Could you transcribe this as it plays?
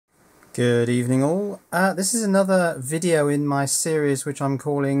Good evening all. This is another video in my series which I'm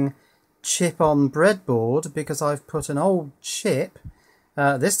calling Chip on Breadboard, because I've put an old chip,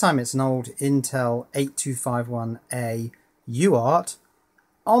 this time it's an old Intel 8251A UART,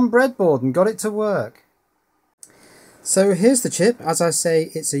 on breadboard and got it to work. So here's the chip. As I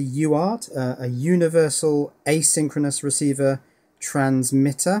say, it's a UART, a Universal Asynchronous Receiver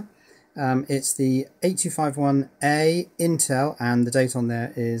Transmitter. It's the 8251A Intel and the date on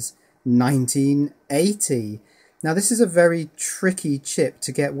there is 1980. Now this is a very tricky chip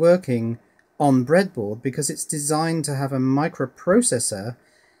to get working on breadboard because it's designed to have a microprocessor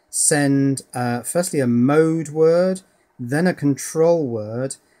send firstly a mode word, then a control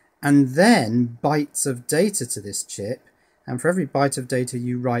word, and then bytes of data to this chip. And for every byte of data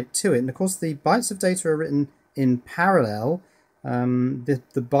you write to it, and of course the bytes of data are written in parallel. The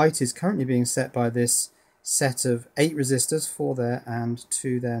byte is currently being set by this set of 8 resistors, 4 there and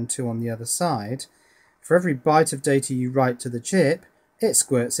 2 there and 2 on the other side. For every byte of data you write to the chip, it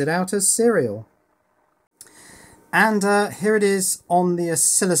squirts it out as serial. And here it is on the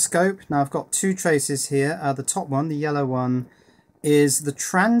oscilloscope. Now I've got 2 traces here. The top one, the yellow one, is the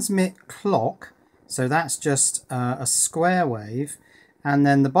transmit clock, so that's just a square wave, and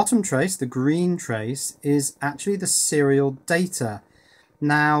then the bottom trace, the green trace, is actually the serial data.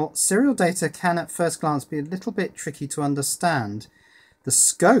 Now, serial data can at first glance be a little bit tricky to understand. The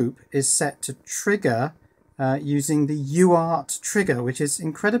scope is set to trigger using the UART trigger, which is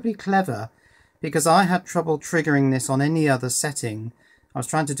incredibly clever because I had trouble triggering this on any other setting. I was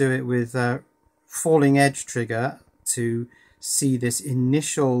trying to do it with falling edge trigger to see this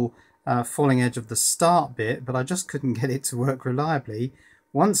initial falling edge of the start bit, but I just couldn't get it to work reliably.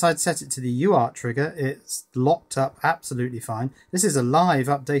 Once I'd set it to the UART trigger, it's locked up absolutely fine. This is a live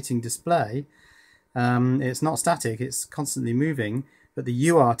updating display. It's not static, it's constantly moving, but the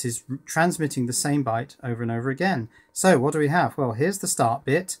UART is transmitting the same byte over and over again. So what do we have? Well, here's the start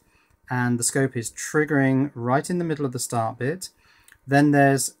bit, and the scope is triggering right in the middle of the start bit. Then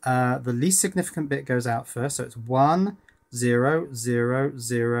there's the least significant bit goes out first, so it's 1, 0, 0,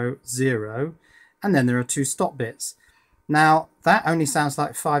 0, 0, and then there are 2 stop bits. Now, that only sounds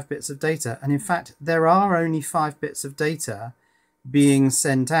like 5 bits of data, and in fact, there are only 5 bits of data being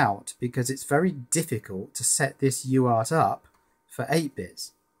sent out because it's very difficult to set this UART up for 8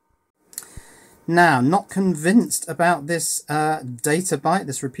 bits. Now, not convinced about this data byte,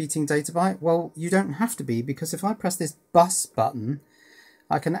 this repeating data byte? Well, you don't have to be, because if I press this bus button,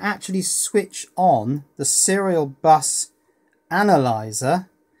 I can actually switch on the serial bus analyzer.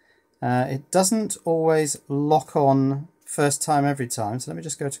 It doesn't always lock on first time every time, so let me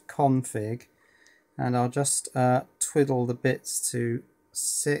just go to config and I'll just twiddle the bits to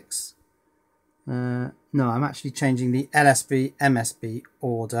 6. No, I'm actually changing the LSB MSB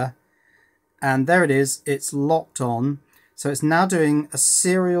order, and there it is, it's locked on. So it's now doing a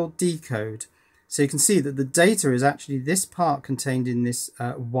serial decode. So you can see that the data is actually this part contained in this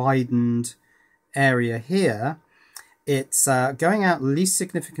widened area here. It's going out least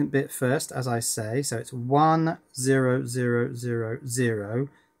significant bit first, as I say, so it's 1, 0, 0, 0, 0.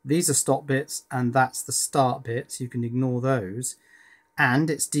 These are stop bits, and that's the start bit, so you can ignore those. And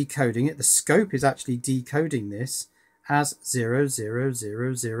it's decoding it. The scope is actually decoding this as 0, 0,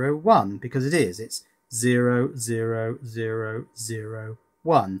 0, 0, 1, because it is. It's 0, 0, 0, 0,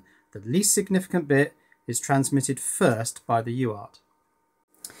 1. The least significant bit is transmitted first by the UART.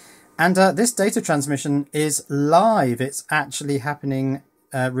 And this data transmission is live. It's actually happening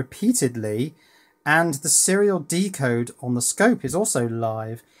repeatedly, and the serial decode on the scope is also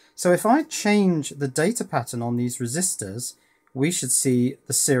live. So if I change the data pattern on these resistors, we should see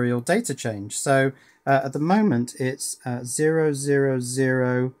the serial data change. So at the moment it's 0, 0,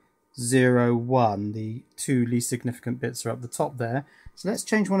 0, 0, 1. The 2 least significant bits are up the top there. So let's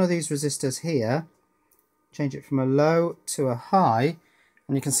change one of these resistors here, change it from a low to a high,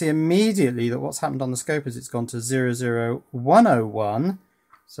 and you can see immediately that what's happened on the scope is it's gone to 00101.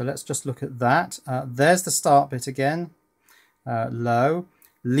 So let's just look at that. There's the start bit again, low.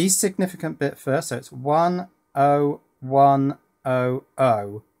 Least significant bit first, so it's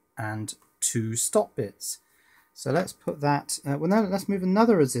 10100 and 2 stop bits. So let's put that, well now let's move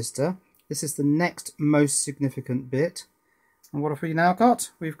another resistor. This is the next most significant bit. And what have we now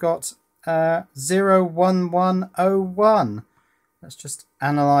got? We've got 01101. Let's just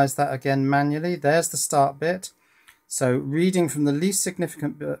analyze that again manually. There's the start bit. So reading from the least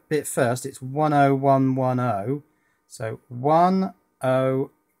significant bit first, it's 10110. So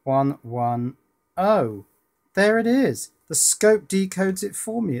 10110. There it is. The scope decodes it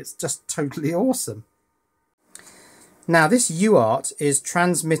for me. It's just totally awesome. Now this UART is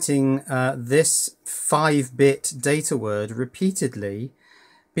transmitting this 5-bit data word repeatedly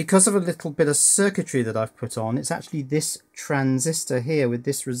because of a little bit of circuitry that I've put on. It's actually this transistor here with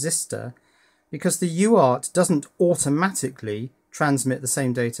this resistor, because the UART doesn't automatically transmit the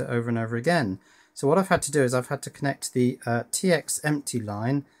same data over and over again. So what I've had to do is I've had to connect the TX empty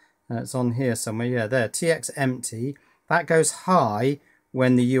line. It's on here somewhere, yeah, there, TX empty. That goes high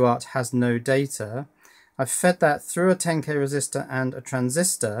when the UART has no data. I've fed that through a 10K resistor and a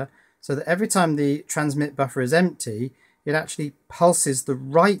transistor so that every time the transmit buffer is empty, it actually pulses the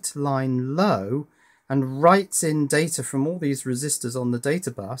right line low and writes in data from all these resistors on the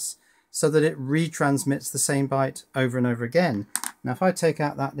data bus so that it retransmits the same byte over and over again. Now if I take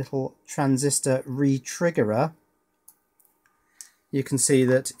out that little transistor re-triggerer, you can see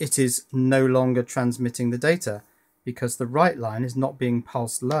that it is no longer transmitting the data because the right line is not being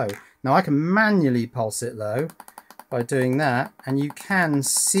pulsed low. Now I can manually pulse it low by doing that, and you can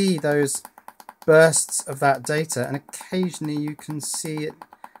see those bursts of that data, and occasionally you can see it,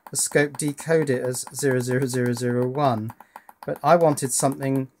 the scope decode it as 00001. But I wanted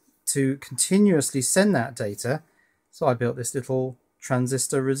something to continuously send that data, so I built this little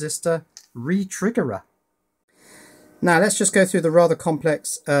transistor resistor re-triggerer. Now let's just go through the rather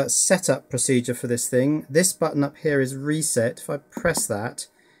complex setup procedure for this thing. This button up here is reset. If I press that,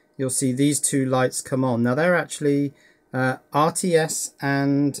 you'll see these two lights come on. Now they're actually RTS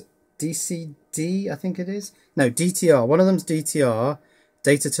and DCD, I think it is. No, DTR. One of them's DTR,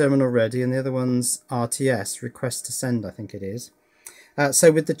 data terminal ready, and the other one's RTS, request to send, I think it is.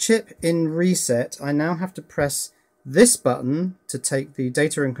 So with the chip in reset, I now have to press this button to take the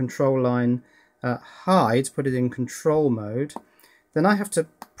data and control line high, to put it in control mode. Then I have to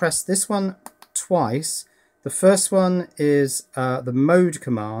press this one twice. The first one is the mode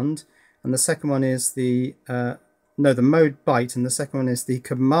command, and the second one is the the mode byte, and the second one is the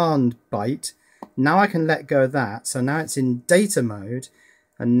command byte. Now I can let go of that, so now it's in data mode,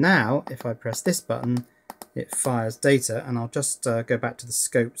 and now if I press this button it fires data, and I'll just go back to the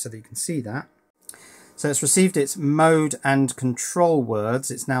scope so that you can see that. So it's received its mode and control words.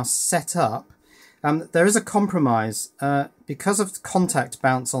 It's now set up. There is a compromise. Because of the contact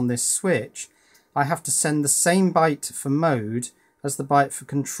bounce on this switch, I have to send the same byte for mode as the byte for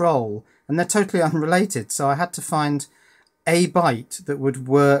control, and they're totally unrelated. So I had to find a byte that would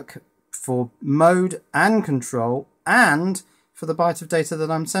work for mode and control and for the byte of data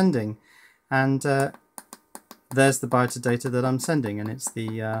that I'm sending. And there's the byte of data that I'm sending, and it's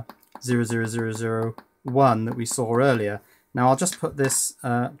the 00001 that we saw earlier. Now I'll just put this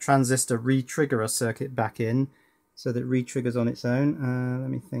transistor re-triggerer circuit back in so that it re-triggers on its own. Let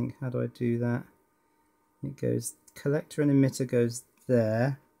me think, how do I do that? It goes, collector and emitter goes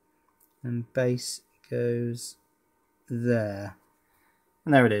there, and base goes there.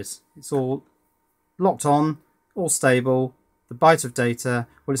 And there it is. It's all locked on, all stable. The byte of data,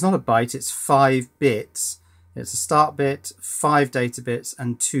 well, it's not a byte, it's 5 bits. It's a start bit, 5 data bits,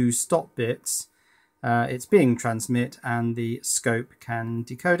 and 2 stop bits. It's being transmit, and the scope can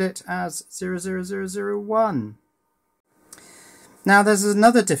decode it as 00001. Now there's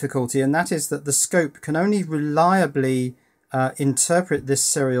another difficulty, and that is that the scope can only reliably interpret this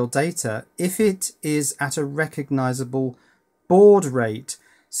serial data if it is at a recognizable baud rate.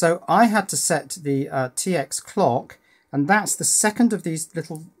 So I had to set the TX clock, and that's the second of these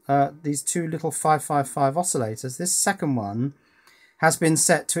little these two little 555 oscillators. This second one has been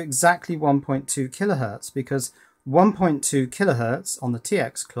set to exactly 1.2 kilohertz, because 1.2 kilohertz on the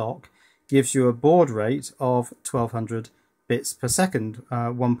TX clock gives you a baud rate of 1200 bits per second,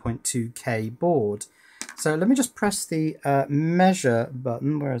 1.2K baud. So let me just press the measure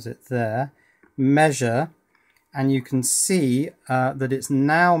button. Where is it? There. Measure. And you can see that it's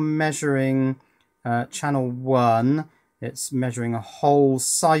now measuring channel 1. It's measuring a whole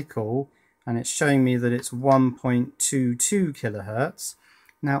cycle, and it's showing me that it's 1.22 kilohertz.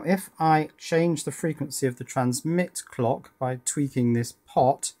 Now if I change the frequency of the transmit clock by tweaking this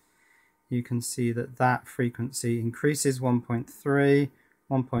pot, you can see that that frequency increases 1.3,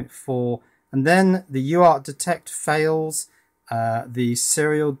 1.4, and then the UART detect fails, the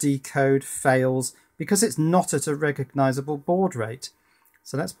serial decode fails, because it's not at a recognizable baud rate.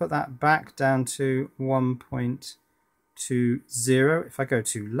 So let's put that back down to 1.20. If I go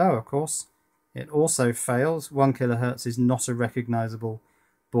too low, of course, it also fails. 1 kilohertz is not a recognizable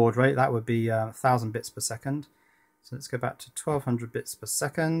baud rate. That would be 1000 bits per second. So let's go back to 1200 bits per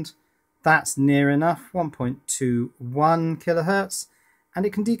second. That's near enough, 1.21 kilohertz, and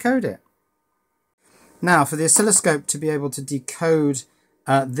it can decode it. Now for the oscilloscope to be able to decode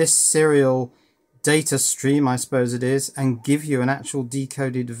this serial data stream, I suppose it is, and give you an actual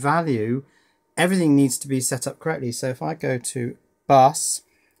decoded value, everything needs to be set up correctly. So if I go to bus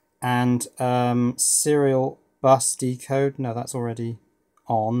and serial bus decode, no, that's already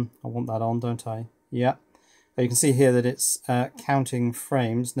on. I want that on, don't I? Yeah. You can see here that it's counting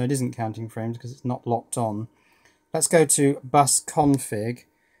frames. No, it isn't counting frames because it's not locked on. Let's go to bus config.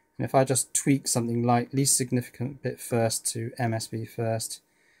 And if I just tweak something like least significant bit first to MSB first,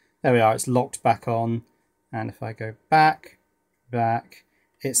 there we are, it's locked back on. And if I go back,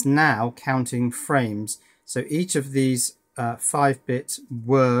 it's now counting frames. So each of these 5-bit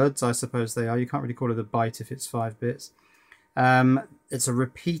words, I suppose they are, you can't really call it a byte if it's 5 bits. It's a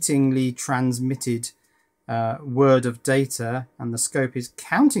repeatingly transmitted word of data, and the scope is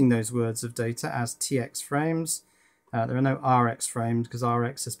counting those words of data as TX frames. There are no RX frames because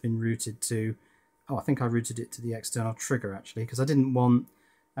RX has been routed to, I think I routed it to the external trigger actually, because I didn't want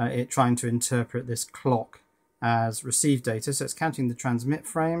it trying to interpret this clock as received data. So it's counting the transmit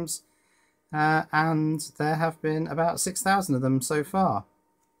frames, and there have been about 6,000 of them so far.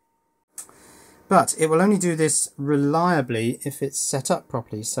 But it will only do this reliably if it's set up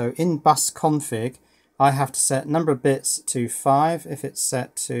properly. So in bus config, I have to set number of bits to 5. If it's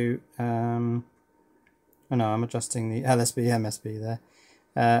set to, oh no, I'm adjusting the LSB, MSB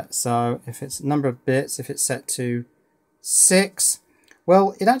there. So if it's number of bits, if it's set to 6,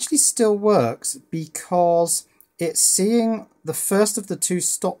 well, it actually still works because it's seeing the first of the 2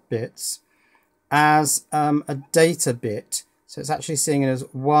 stop bits as a data bit. So it's actually seeing it as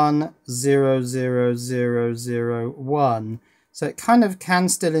 1, 0, 0, 0, 0, 1. So it kind of can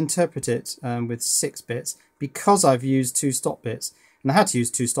still interpret it with 6 bits because I've used 2 stop bits. And I had to use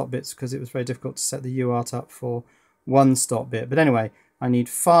 2 stop bits because it was very difficult to set the UART up for 1 stop bit. But anyway, I need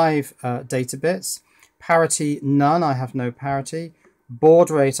 5 data bits. Parity, none. I have no parity. Baud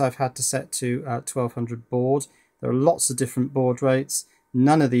rate I've had to set to 1200 baud. There are lots of different baud rates.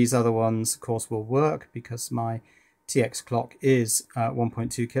 None of these other ones, of course, will work because my TX clock is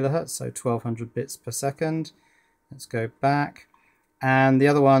 1.2 kilohertz, so 1200 bits per second. Let's go back. And the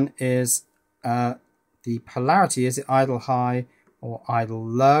other one is the polarity. Is it idle high or idle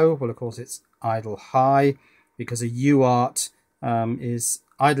low? Well, of course, it's idle high because a UART is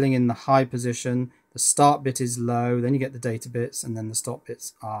idling in the high position. The start bit is low, then you get the data bits, and then the stop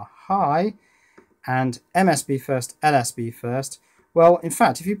bits are high. And MSB first, LSB first. Well, in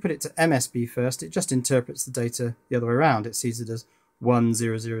fact, if you put it to MSB first, it just interprets the data the other way around. It sees it as 1,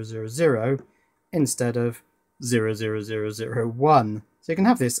 0, 0, 0, 0 instead of 0, 0, 0, 0, 1. So you can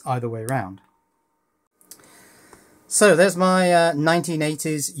have this either way around. So there's my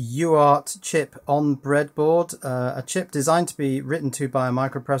 1980s UART chip on breadboard, a chip designed to be written to by a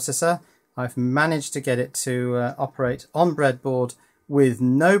microprocessor. I've managed to get it to operate on breadboard with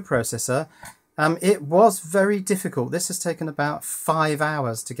no processor. It was very difficult. This has taken about 5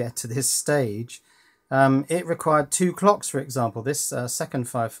 hours to get to this stage. It required 2 clocks, for example. This second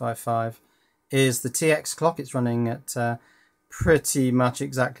 555 is the TX clock. It's running at pretty much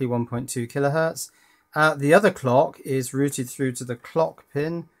exactly 1.2 kilohertz. The other clock is routed through to the clock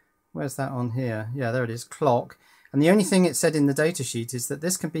pin. Where's that on here? Yeah, there it is, clock. And the only thing it said in the datasheet is that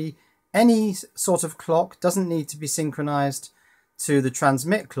this can be any sort of clock, doesn't need to be synchronized to the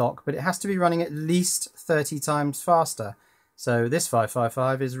transmit clock, but it has to be running at least 30 times faster. So this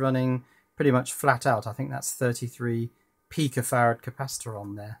 555 is running pretty much flat out. I think that's 33 picofarad capacitor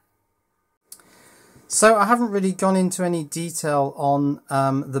on there. So I haven't really gone into any detail on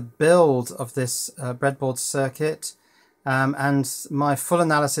the build of this breadboard circuit and my full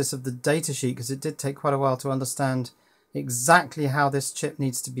analysis of the datasheet, because it did take quite a while to understand exactly how this chip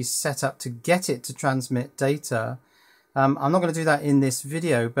needs to be set up to get it to transmit data. I'm not going to do that in this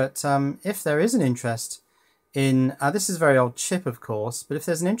video, but if there is an interest in, this is a very old chip of course, but if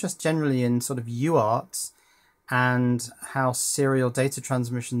there's an interest generally in sort of UARTs and how serial data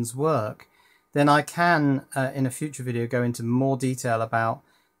transmissions work, then I can, in a future video, go into more detail about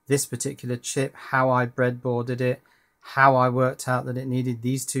this particular chip, how I breadboarded it, how I worked out that it needed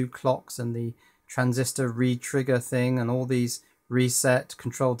these 2 clocks and the transistor re-trigger thing and all these reset,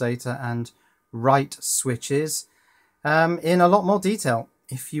 control data and write switches. In a lot more detail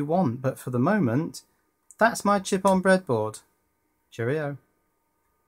if you want, but for the moment, that's my chip on breadboard. Cheerio.